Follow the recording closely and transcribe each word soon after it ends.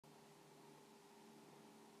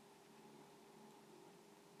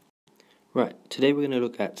Right, today we're going to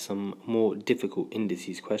look at some more difficult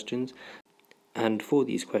indices questions, and for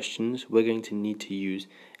these questions we're going to need to use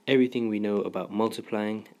everything we know about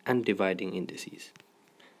multiplying and dividing indices.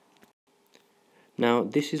 Now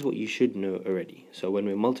this is what you should know already. So when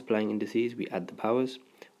we're multiplying indices we add the powers,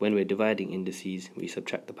 when we're dividing indices we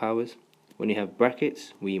subtract the powers, when you have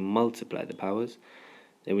brackets we multiply the powers,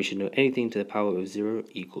 then we should know anything to the power of 0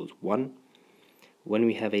 equals 1. When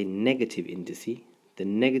we have a negative indice, the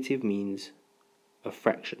negative means a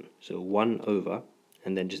fraction, so 1 over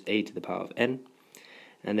and then just a to the power of n.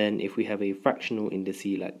 And then if we have a fractional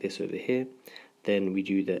indice like this over here, then we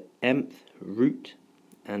do the mth root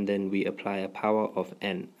and then we apply a power of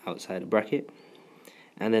n outside a bracket,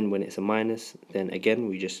 and then when it's a minus, then again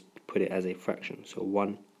we just put it as a fraction, so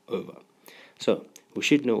 1 over. So we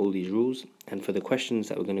should know all these rules, and for the questions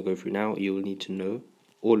that we're going to go through now you will need to know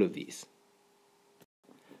all of these.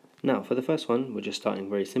 Now for the first one we're just starting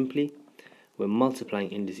very simply. We're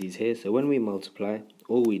multiplying indices here, so when we multiply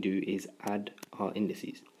all we do is add our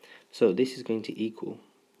indices. So this is going to equal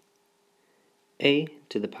a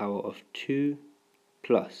to the power of 2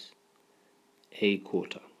 plus a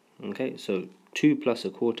quarter. Okay, so 2 plus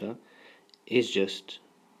a quarter is just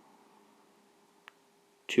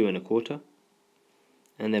 2 and a quarter,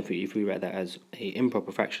 and then if we write that as a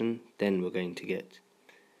improper fraction, then we're going to get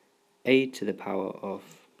a to the power of,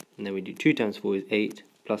 and then we do 2 times 4 is 8,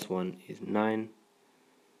 plus 1 is 9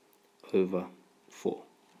 over 4.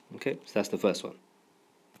 Okay, so that's the first one.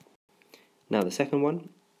 Now the second one,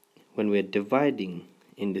 when we're dividing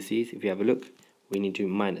indices, if you have a look, we need to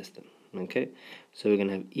minus them. Okay, so we're going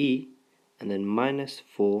to have e and then minus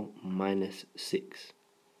 4 minus 6.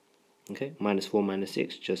 Okay, minus 4 minus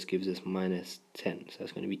 6 just gives us minus 10. So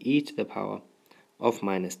that's going to be e to the power of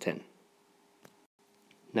minus 10.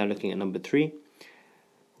 Now looking at number 3,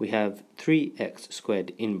 we have 3x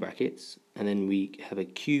squared in brackets, and then we have a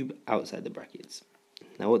cube outside the brackets.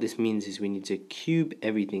 Now what this means is we need to cube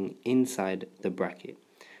everything inside the bracket.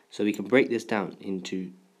 So we can break this down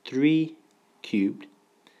into 3 cubed,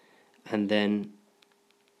 and then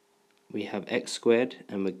we have x squared,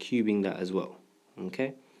 and we're cubing that as well.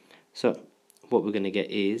 Okay, so what we're going to get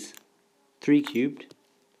is 3 cubed,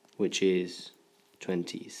 which is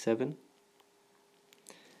 27.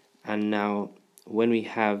 And now when we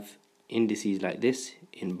have indices like this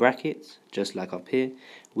in brackets, just like up here,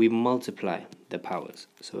 we multiply the powers.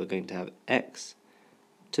 So we're going to have x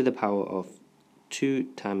to the power of 2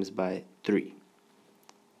 times by 3.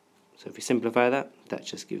 So if we simplify that, that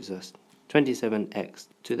just gives us 27x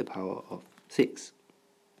to the power of 6.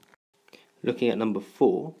 Looking at number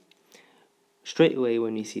 4, straight away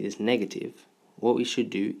when we see this negative, what we should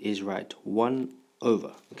do is write 1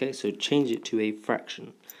 over. Okay, so change it to a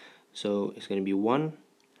fraction. So it's going to be 1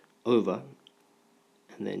 over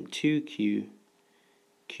and then 2q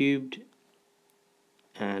cubed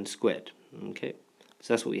and squared. Okay,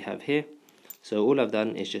 so that's what we have here. So all I've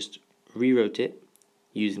done is just rewrote it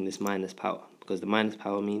using this minus power, because the minus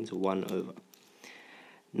power means 1 over.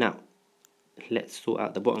 Now let's sort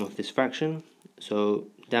out the bottom of this fraction. So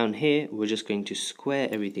down here we're just going to square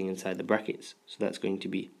everything inside the brackets. So that's going to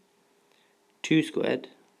be 2 squared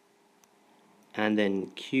and then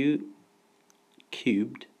q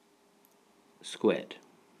cubed squared.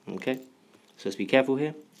 Okay, so let's be careful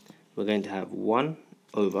here. We're going to have 1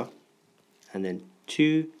 over and then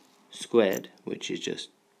 2 squared, which is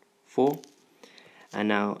just 4. And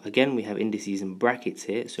now again we have indices in brackets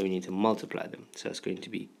here, so we need to multiply them. So it's going to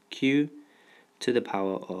be q to the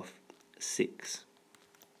power of 6.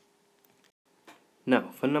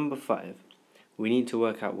 Now for number 5, we need to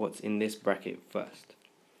work out what's in this bracket first.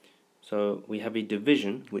 So we have a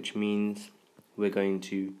division, which means we're going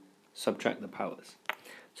to subtract the powers.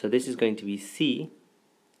 So this is going to be c,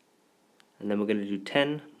 and then we're going to do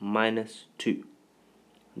 10 minus 2.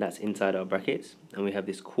 That's inside our brackets, and we have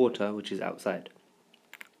this quarter, which is outside.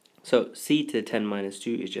 So c to the 10 minus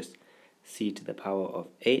 2 is just c to the power of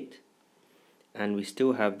 8, and we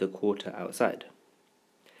still have the quarter outside.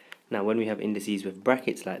 Now when we have indices with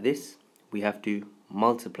brackets like this, we have to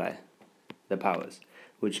multiply the powers,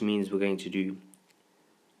 which means we're going to do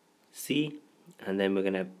c, and then we're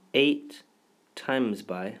going to have 8 times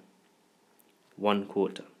by 1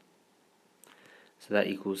 quarter. So that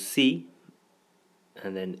equals c,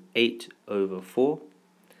 and then 8 over 4,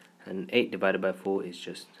 and 8 divided by 4 is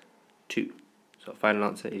just 2. So our final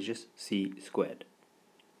answer is just c squared.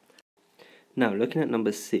 Now looking at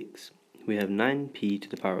number 6, we have 9p to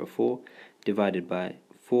the power of 4 divided by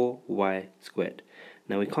 4y squared.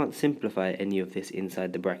 Now we can't simplify any of this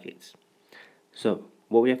inside the brackets. So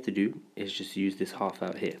what we have to do is just use this half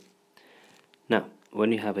out here. Now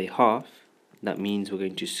when you have a half, that means we're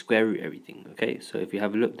going to square root everything. Okay, so if you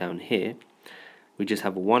have a look down here, we just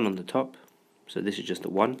have a 1 on the top, so this is just a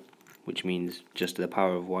 1, which means just to the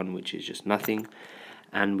power of 1, which is just nothing,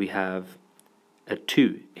 and we have a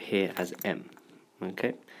 2 here as m.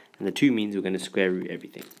 Okay, and the 2 means we're going to square root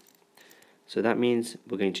everything. So that means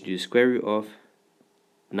we're going to do the square root of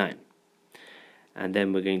 9, and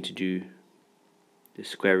then we're going to do the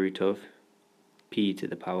square root of p to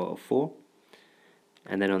the power of 4,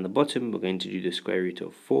 and then on the bottom we're going to do the square root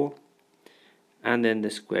of 4, and then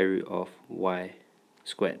the square root of y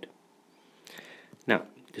squared. Now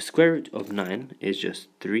the square root of 9 is just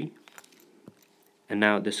 3, and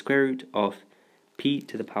now the square root of p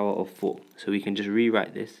to the power of 4, so we can just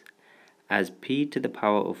rewrite this as p to the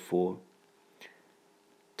power of 4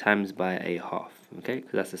 times by a half, okay,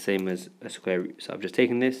 because that's the same as a square root. So I've just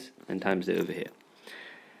taken this and times it over here,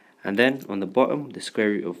 and then on the bottom the square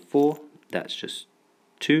root of 4, that's just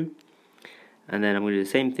 2, and then I'm going to do the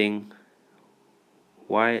same thing,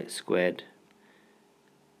 y squared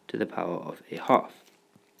to the power of a half.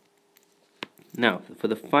 Now for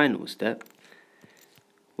the final step,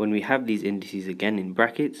 when we have these indices again in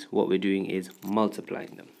brackets, what we're doing is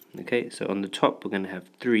multiplying them. Okay, so on the top we're going to have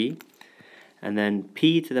 3, and then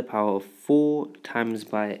p to the power of 4 times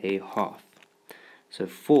by a half. So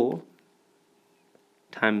 4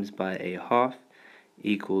 times by a half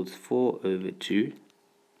equals 4 over 2,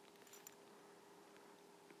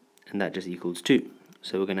 and that just equals 2.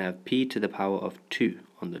 So we're going to have p to the power of 2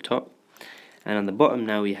 on the top, and on the bottom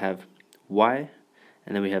now we have y,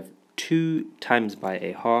 and then we have 2 times by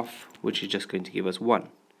a half, which is just going to give us 1.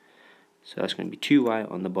 So that's going to be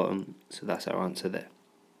 2y on the bottom, so that's our answer there.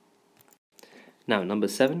 Now number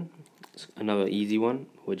 7, another easy one,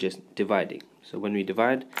 we're just dividing. So when we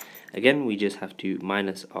divide, again we just have to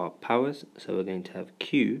minus our powers, so we're going to have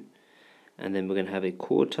q, and then we're going to have a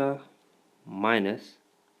quarter minus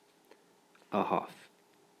a half.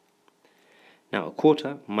 Now a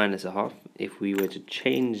quarter minus a half, if we were to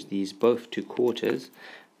change these both to quarters,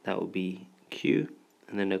 that would be q,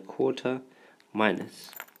 and then a quarter minus,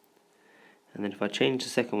 and then if I change the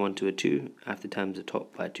second one to a 2, I have to times the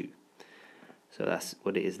top by 2. So that's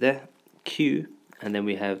what it is there, q, and then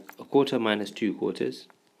we have a quarter minus 2 quarters.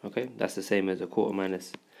 Okay, that's the same as a quarter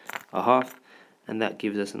minus a half, and that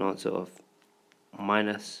gives us an answer of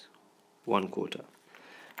minus 1 quarter.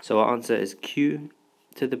 So our answer is q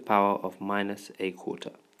to the power of minus a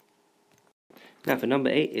quarter. Now for number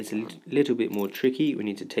 8, it's a little bit more tricky. We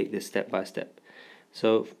need to take this step by step.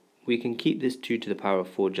 So we can keep this 2 to the power of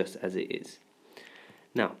 4 just as it is.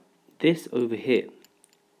 Now this over here,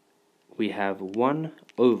 we have 1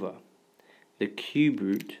 over the cube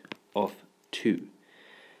root of 2.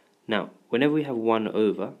 Now whenever we have 1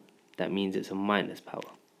 over, that means it's a minus power.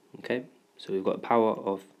 Okay, so we've got a power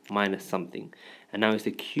of minus something, and now it's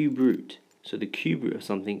the cube root. So the cube root of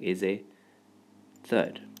something is a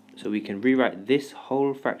third. So we can rewrite this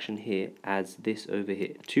whole fraction here as this over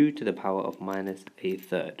here, 2 to the power of minus a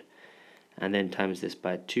third, and then times this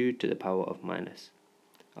by 2 to the power of minus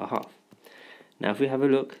a half. Now if we have a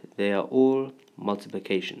look, they are all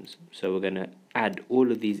multiplications, so we're going to add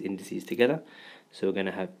all of these indices together. So we're going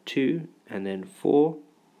to have 2 and then 4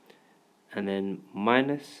 and then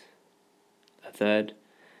minus a third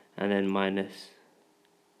and then minus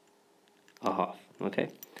a half. Okay,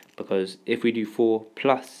 because if we do 4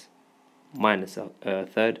 plus minus a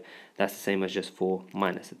third, that's the same as just 4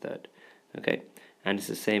 minus a third. Okay, and it's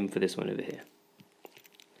the same for this one over here.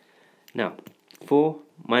 Now 4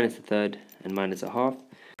 minus a third and minus a half.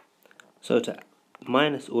 So to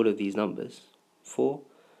minus all of these numbers, 4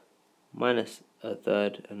 minus a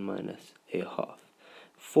third and minus a half.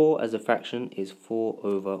 4 as a fraction is 4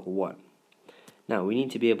 over 1. Now we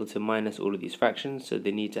need to be able to minus all of these fractions, so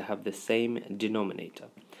they need to have the same denominator.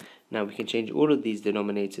 Now we can change all of these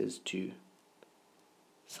denominators to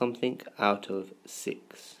something out of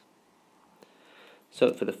 6.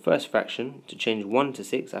 So for the first fraction, to change 1 to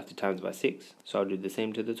 6, I have to times by 6. So I'll do the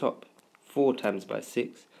same to the top. 4 times by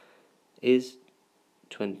 6 is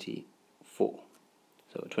 24.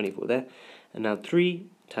 So 24 there. And now 3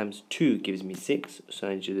 times 2 gives me 6. So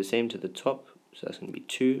I do the same to the top. So that's going to be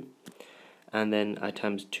 2. And then I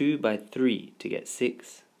times 2 by 3 to get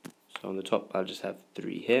 6. So on the top I'll just have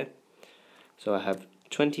 3 here. So I have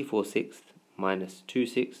 24 sixths minus 2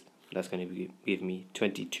 sixths. That's going to give me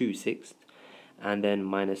 22 sixths. And then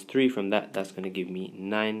minus 3 from that, that's going to give me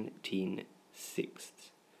 19 sixths.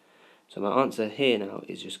 So my answer here now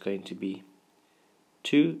is just going to be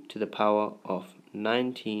 2 to the power of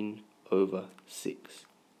 19 over 6.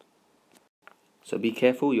 So be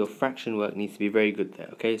careful, your fraction work needs to be very good there,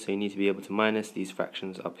 okay? So you need to be able to minus these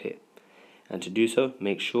fractions up here. And to do so,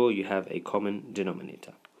 make sure you have a common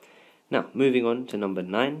denominator. Now, moving on to number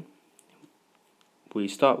 9. We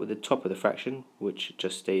start with the top of the fraction, which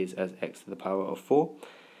just stays as x to the power of 4.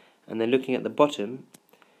 And then looking at the bottom,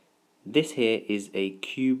 this here is a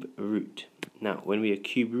cube root. Now, when we are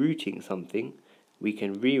cube rooting something, we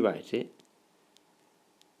can rewrite it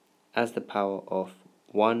as the power of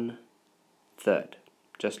 1/3,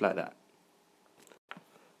 just like that.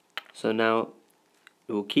 So now,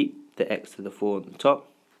 we'll keep the x to the 4 on the top.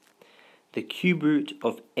 The cube root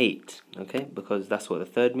of 8, okay, because that's what the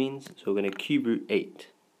third means, so we're going to cube root 8.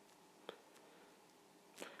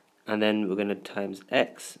 And then we're going to times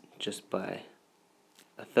x just by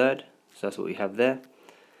 1/3, so that's what we have there.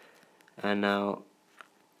 And now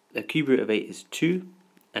the cube root of 8 is 2,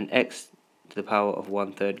 and x to the power of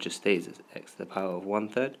 1/3 just stays as x to the power of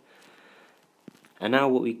 1/3. And now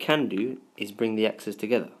what we can do is bring the x's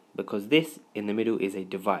together, because this in the middle is a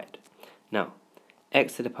divide. Now,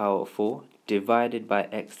 x to the power of 4 divided by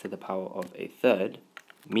x to the power of 1/3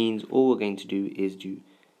 means all we're going to do is do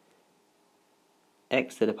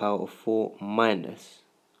x to the power of 4 minus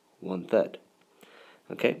 1/3.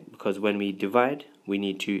 Okay, because when we divide, we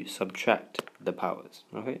need to subtract the powers,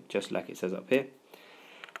 okay, just like it says up here.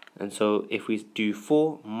 And so if we do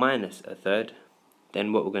 4 minus 1/3,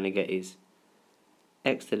 then what we're going to get is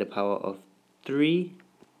x to the power of 3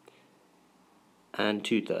 and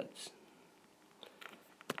 2/3.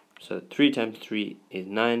 So 3 times 3 is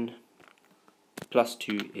 9, plus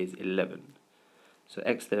 2 is 11. So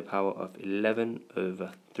x to the power of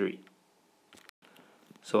 11/3.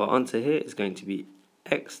 So our answer here is going to be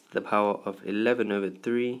x to the power of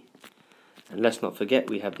 11/3. And let's not forget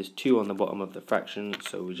we have this 2 on the bottom of the fraction,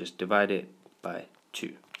 so we just divide it by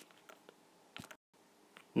 2.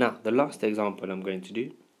 Now, the last example I'm going to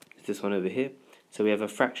do is this one over here. So we have a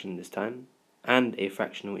fraction this time, and a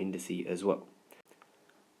fractional indice as well.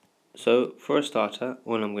 So for a starter,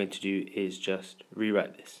 all I'm going to do is just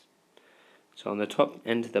rewrite this. So on the top,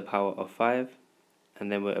 n to the power of 5, and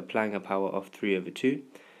then we're applying a power of 3/2,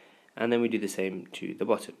 and then we do the same to the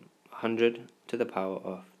bottom, 100 to the power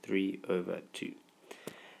of 3/2.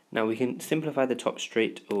 Now we can simplify the top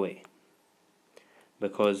straight away,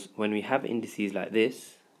 because when we have indices like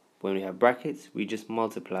this, when we have brackets, we just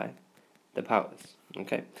multiply the powers,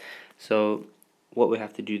 okay? So what we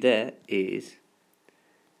have to do there is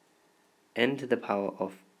n to the power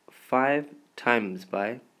of 5 times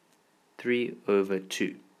by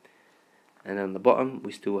 3/2. And on the bottom,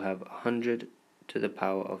 we still have 100 to the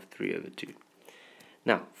power of 3/2.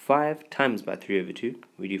 Now, 5 times by 3/2,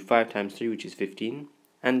 we do 5 times 3, which is 15,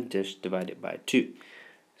 and just divide it by 2.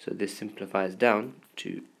 So this simplifies down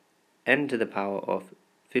to n to the power of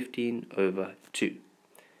 15/2.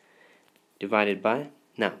 Divided by,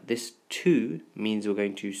 now this 2 means we're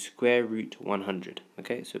going to square root 100.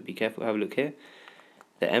 Okay, so be careful, have a look here.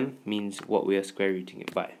 The m means what we are square rooting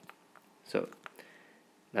it by. So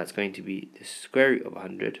that's going to be the square root of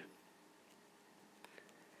 100.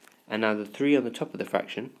 And now the 3 on the top of the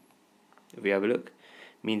fraction, if we have a look,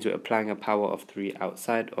 means we're applying a power of 3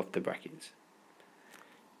 outside of the brackets.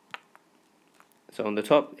 So on the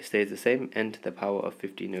top, it stays the same, n to the power of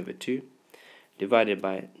 15/2, divided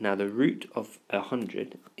by, now the root of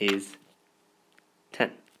 100 is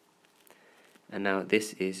 10. And now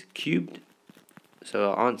this is cubed, so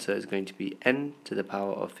our answer is going to be n to the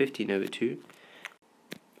power of 15/2,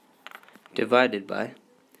 divided by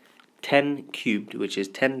 10 cubed, which is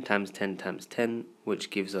 10 times 10 times 10, which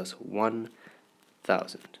gives us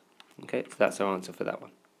 1,000. Okay, so that's our answer for that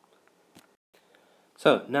one.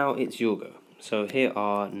 So now it's your go. So here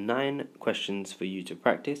are 9 questions for you to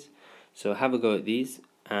practice. So have a go at these,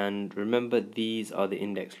 and remember these are the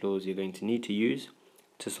index laws you're going to need to use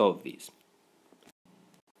to solve these.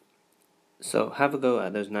 So have a go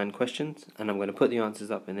at those 9 questions, and I'm going to put the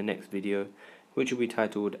answers up in the next video, which will be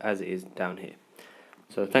titled as it is down here.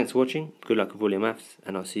 So thanks for watching, good luck with all your maths,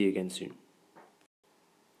 and I'll see you again soon.